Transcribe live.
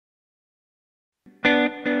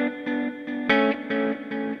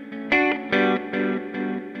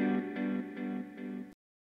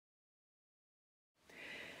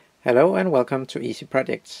Hello and welcome to Easy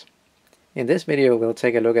Projects. In this video we'll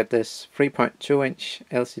take a look at this 3.2-inch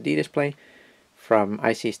LCD display from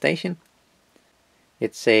ICStation.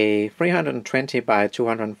 It's a 320 by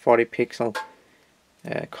 240 pixel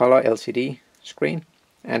color LCD screen,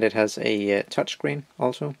 and it has a touch screen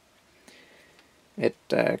also. It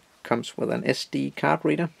comes with an SD card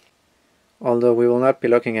reader, although we will not be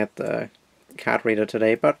looking at the card reader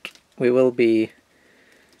today, but we will be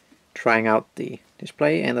trying out the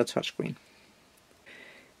display and the touchscreen.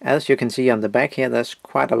 As you can see on the back here, there's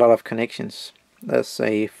quite a lot of connections. There's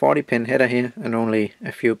a 40-pin header here and only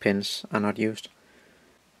a few pins are not used.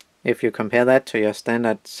 If you compare that to your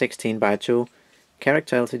standard 16 by 2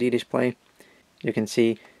 character LCD display, you can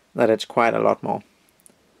see that it's quite a lot more.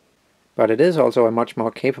 But it is also a much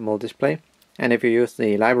more capable display, and if you use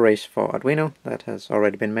the libraries for Arduino that has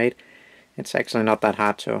already been made, it's actually not that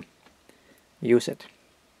hard to use it.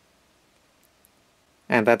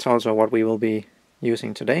 And that's also what we will be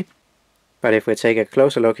using today. But if we take a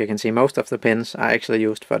closer look, you can see most of the pins are actually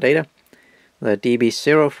used for data. The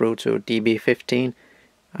DB0 through to DB15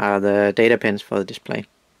 are the data pins for the display.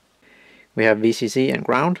 We have VCC and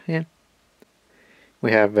ground here.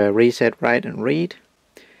 We have reset, write and read,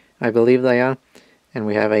 I believe they are. And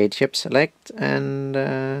we have a chip select,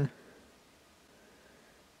 and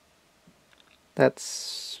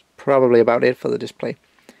that's probably about it for the display.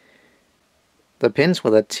 The pins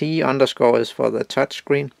with a T underscore is for the touch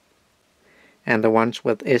screen, and the ones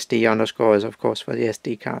with SD underscore is of course for the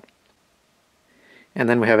SD card. And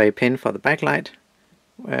then we have a pin for the backlight.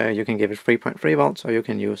 You can give it 3.3 volts, or you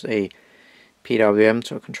can use a PWM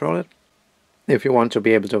to control it if you want to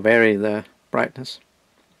be able to vary the brightness.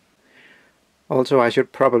 Also, I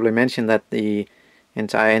should probably mention that the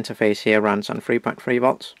entire interface here runs on 3.3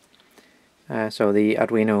 volts. So the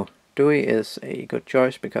Arduino DUI is a good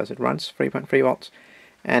choice because it runs 3.3 volts,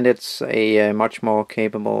 and it's a much more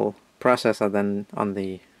capable processor than on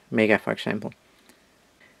the Mega, for example.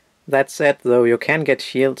 That said, though, you can get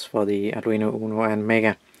shields for the Arduino Uno and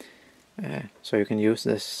Mega, so you can use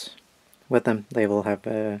this with them. They will have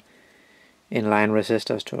inline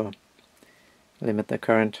resistors to limit the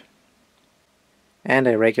current, and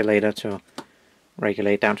a regulator to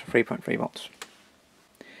regulate down to 3.3 volts.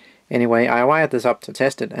 Anyway, I wired this up to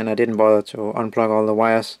test it, and I didn't bother to unplug all the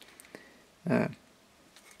wires,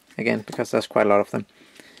 again, because there's quite a lot of them.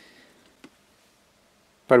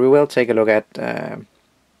 But we will take a look at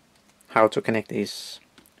how to connect these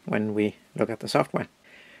when we look at the software,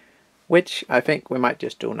 which I think we might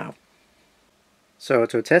just do now. So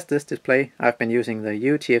to test this display, I've been using the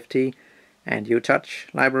UTF-T and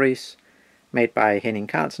UTouch libraries made by Henning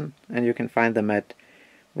Carlsen, and you can find them at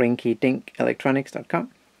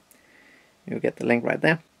rinkyDinkElectronics.com. You'll get the link right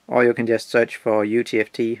there, or you can just search for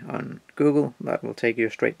UTF-T on Google. That will take you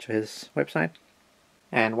straight to his website.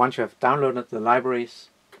 And once you have downloaded the libraries,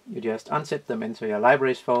 you just unzip them into your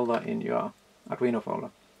libraries folder in your Arduino folder.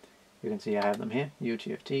 You can see I have them here,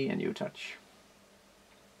 UTF-T and UTouch.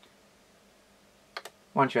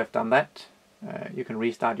 Once you have done that, you can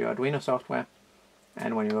restart your Arduino software,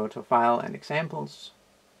 and when you go to File and Examples,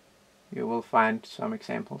 you will find some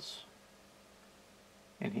examples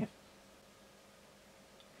in here.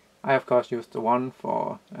 I of course used the one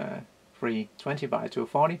for 320 by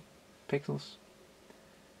 240 pixels.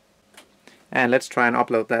 And let's try and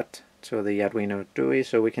upload that to the Arduino DUI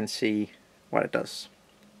so we can see what it does.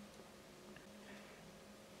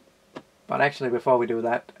 But actually, before we do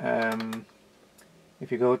that,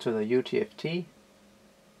 if you go to the UTF-T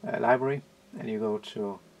library and you go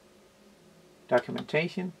to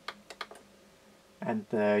Documentation and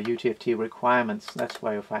the UTF-T requirements, that's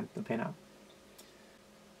where you find the pinout.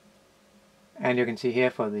 And you can see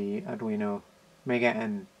here for the Arduino Mega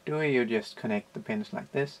and DUI, you just connect the pins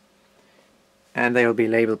like this, and they will be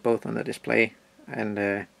labeled both on the display and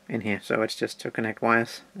in here, so it's just to connect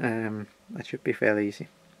wires. That should be fairly easy.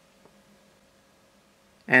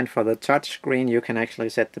 And for the touch screen, you can actually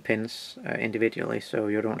set the pins individually, so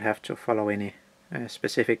you don't have to follow any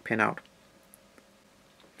specific pin out.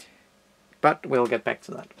 But we'll get back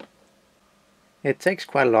to that. It takes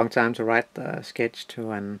quite a long time to write the sketch to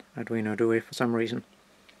an Arduino DUI for some reason,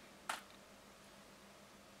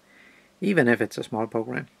 even if it's a small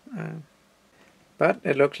program. But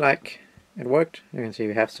it looks like it worked. You can see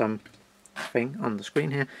we have some thing on the screen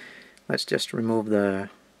here. Let's just remove the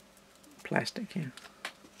plastic here.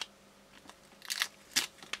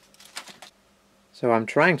 So I'm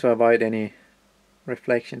trying to avoid any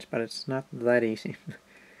reflections, but it's not that easy.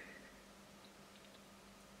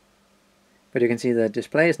 But you can see the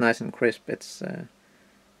display is nice and crisp. It's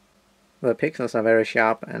the pixels are very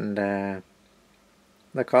sharp, and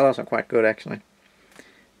The colors are quite good actually.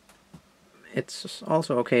 It's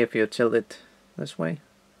also okay if you tilt it this way.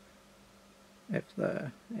 If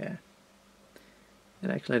the, yeah, it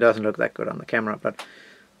actually doesn't look that good on the camera, but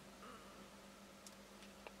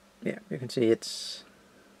yeah, you can see it's,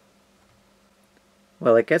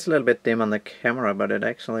 well, it gets a little bit dim on the camera, but it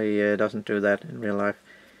actually doesn't do that in real life.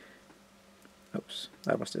 Oops,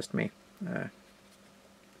 that was just me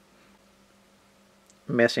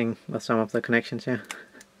messing with some of the connections here.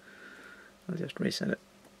 I'll just reset it.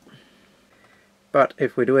 But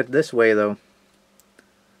if we do it this way though,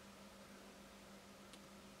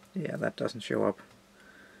 yeah, that doesn't show up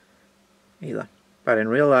either. But in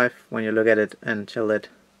real life, when you look at it and tilt it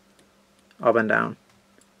up and down,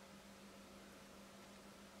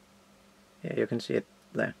 yeah, you can see it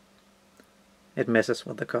there. It messes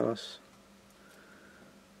with the colors.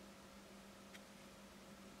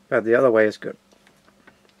 But the other way is good.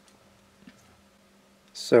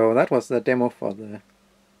 So that was the demo for the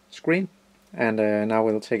screen, and now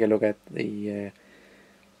we'll take a look at the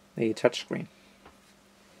touch screen.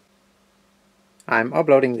 I'm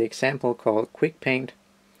uploading the example called Quick Paint.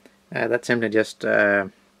 That's simply just,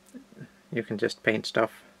 you can just paint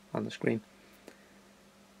stuff on the screen.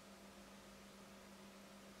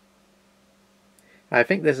 I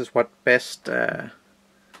think this is what best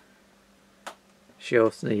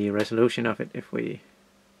shows the resolution of it. If we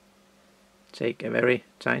take a very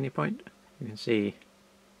tiny point, you can see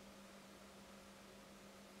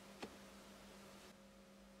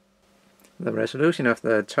the resolution of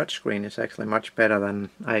the touchscreen is actually much better than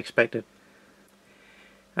I expected.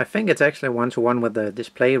 I think it's actually one-to-one with the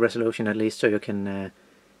display resolution, at least, so you can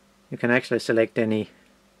actually select any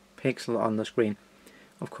pixel on the screen.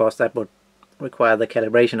 Of course, that would require the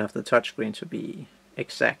calibration of the touchscreen to be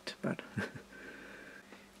exact, but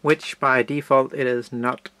which by default it is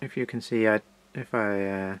not. If you can see, if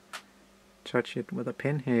I touch it with a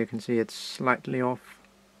pin here, you can see it's slightly off,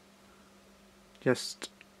 just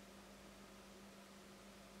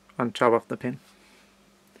on top of the pin.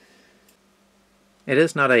 It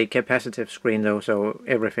is not a capacitive screen though, so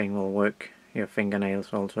everything will work. Your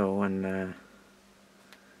fingernails also, and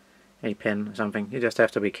a pen or something. You just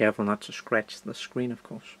have to be careful not to scratch the screen, of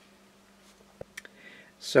course.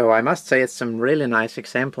 So I must say it's some really nice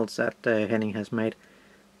examples that Henning has made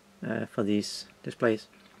for these displays.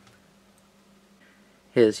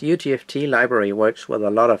 His UTF-T library works with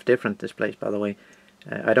a lot of different displays, by the way.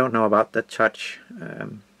 I don't know about the touch,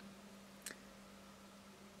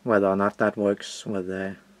 whether or not that works with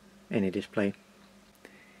any display.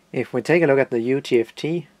 If we take a look at the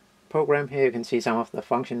UTF-T program here, you can see some of the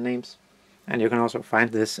function names, and you can also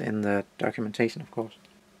find this in the documentation, of course.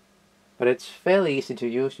 But it's fairly easy to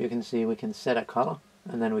use. You can see we can set a color,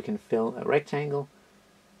 and then we can fill a rectangle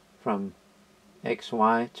from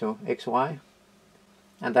XY to XY,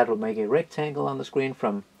 and that will make a rectangle on the screen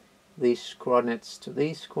from these coordinates to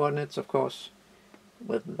these coordinates, of course,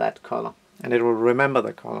 with that color. And it will remember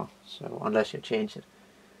the color, so unless you change it.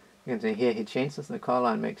 You can see here he changes the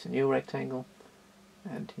color and makes a new rectangle,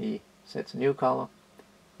 and he sets a new color,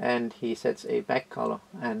 and he sets a back color,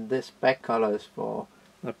 and this back color is for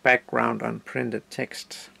the background on printed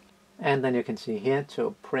text. And then you can see here,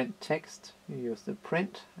 to print text, you use the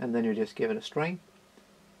print, and then you just give it a string,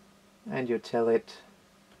 and you tell it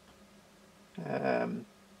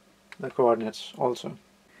the coordinates also.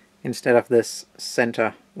 Instead of this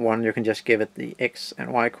center one, you can just give it the X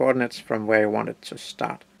and Y coordinates from where you want it to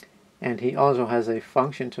start. And he also has a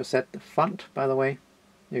function to set the font, by the way.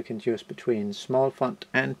 You can choose between small font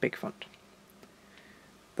and big font.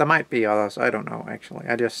 There might be others, I don't know actually.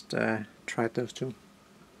 I just tried those two.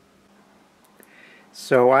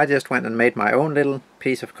 So I just went and made my own little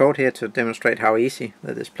piece of code here to demonstrate how easy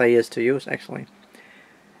the display is to use actually.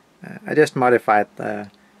 I just modified the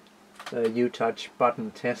UTouch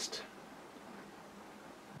button test.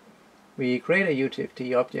 We create a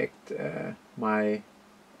UTF-T object, my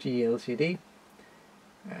GLCD,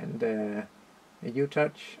 and a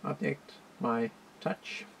UTouch object, my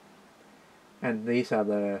touch, and these are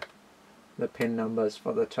the pin numbers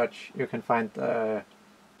for the touch. You can find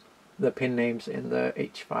the pin names in the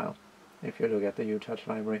H file if you look at the UTouch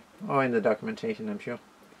library, or in the documentation, I'm sure.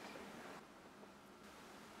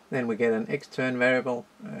 Then we get an extern variable,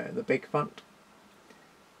 the big font.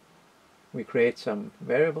 We create some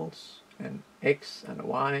variables, an X and a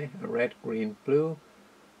Y, a red, green, blue,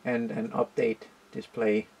 and an update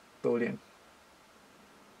display boolean.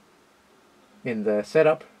 In the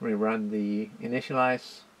setup, we run the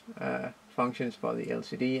initialize functions for the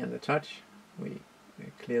LCD and the touch. We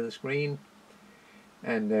clear the screen,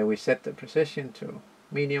 and we set the precision to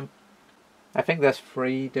medium, I think there's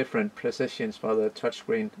 3 different precisions for the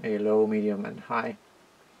touchscreen, a low, medium and high.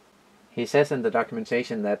 He says in the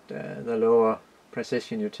documentation that the lower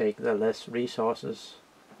precision you take, the less resources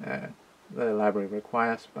the library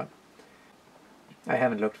requires, but I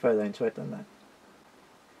haven't looked further into it than that.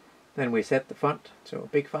 Then we set the font to a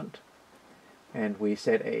big font, and we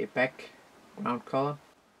set a background color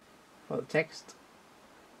for the text.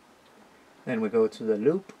 Then we go to the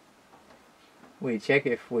loop. We check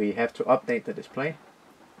if we have to update the display.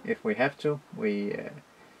 If we have to, we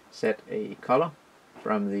set a color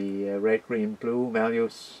from the red, green, blue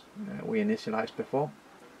values we initialized before.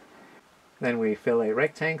 Then we fill a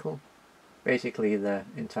rectangle, basically the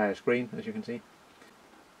entire screen, as you can see.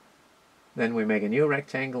 Then we make a new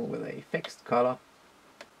rectangle with a fixed color,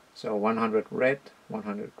 so 100 red,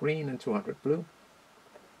 100 green and 200 blue.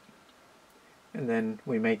 And then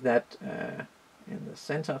we make that in the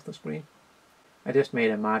center of the screen. I just made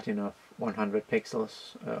a margin of 100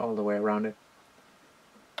 pixels all the way around it.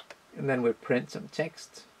 And then we print some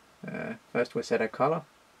text. First we set a color,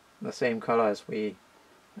 the same color as we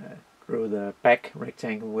drew the back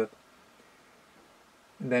rectangle with.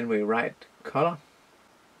 And then we write color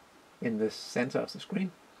in the center of the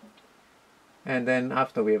screen. And then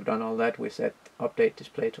after we have done all that, we set update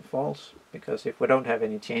display to false, because if we don't have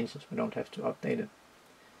any changes, we don't have to update it.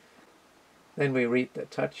 Then we read the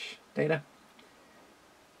touch data.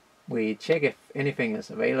 We check if anything is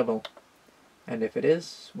available, and if it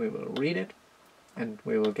is, we will read it, and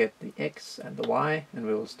we will get the X and the Y, and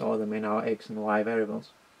we will store them in our X and Y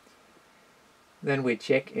variables. Then we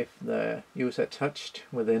check if the user touched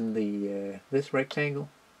within the this rectangle,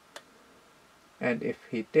 and if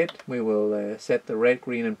he did, we will set the red,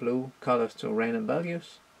 green and blue colors to random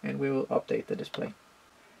values, and we will update the display.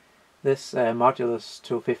 This modulus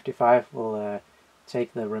 255 will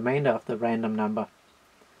take the remainder of the random number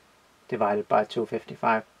divided by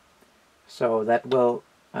 255. So that will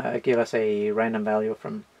give us a random value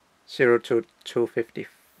from 0 to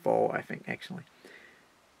 254, I think, actually.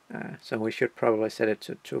 So we should probably set it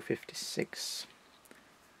to 256.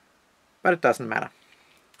 But it doesn't matter.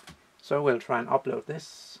 So we'll try and upload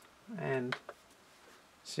this and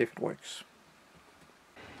see if it works.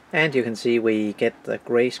 And you can see we get the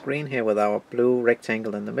gray screen here with our blue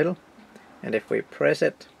rectangle in the middle. And if we press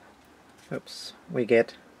it, oops, we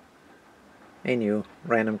get a new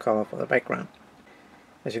random color for the background.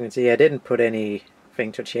 As you can see, I didn't put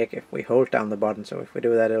anything to check if we hold down the button, so if we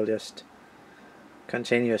do that, it'll just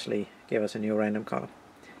continuously give us a new random color.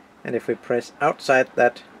 And if we press outside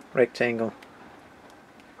that rectangle,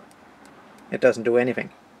 it doesn't do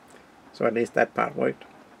anything. So at least that part worked.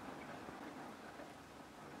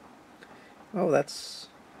 Oh, that's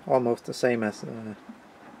almost the same as the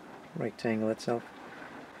rectangle itself.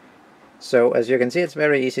 So as you can see, it's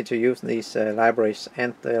very easy to use these libraries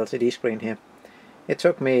and the LCD screen here. It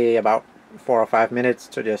took me about 4 or 5 minutes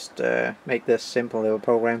to just make this simple little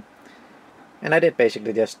program. And I did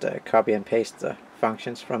basically just copy and paste the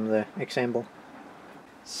functions from the example.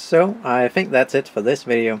 So I think that's it for this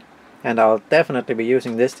video, and I'll definitely be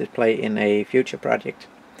using this display in a future project.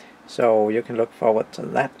 So you can look forward to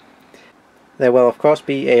that. There will of course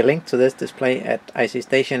be a link to this display at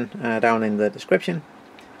ICStation down in the description,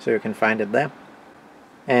 so you can find it there.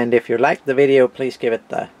 And if you liked the video, please give it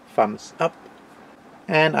the thumbs up,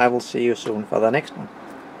 and I will see you soon for the next one.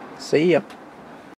 See ya!